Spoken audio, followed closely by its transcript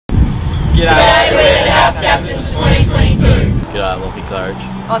G'day, we're the House Captains 2022. G'day, I'm Ulviesecondarycollege Courage.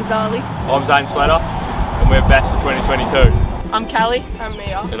 I'm Charlie. I'm Zane Slater, and we're best for 2022. I'm Callie. I'm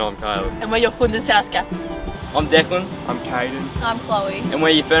Mia. And I'm Caleb. And we're your Flinders House Captains. I'm Declan. I'm Caden. I'm Chloe. And we're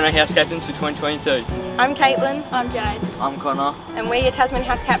your Furno House Captains for 2022. I'm Caitlin. I'm Jade. I'm Connor. And we're your Tasman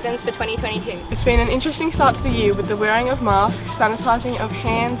House Captains for 2022. It's been an interesting start to the year with the wearing of masks, sanitising of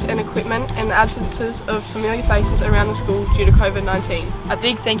hands and equipment, and the absences of familiar faces around the school due to COVID-19. A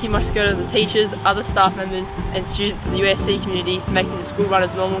big thank you must go to the teachers, other staff members and students of the USC community for making the school run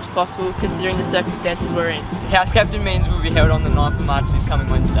as normal as possible considering the circumstances we're in. House Captain meetings will be held on the 9th of March this coming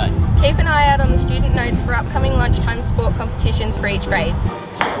Wednesday. Keep an eye out on the student notes for upcoming lunchtime sport competitions for each grade.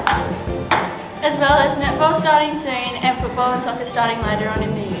 As well as netball starting soon and football and soccer starting later on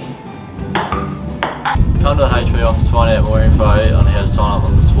in the year. Come to the HP office to find out more info on how to sign up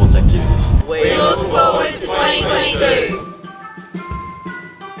on the sports activities. We look forward to 2022.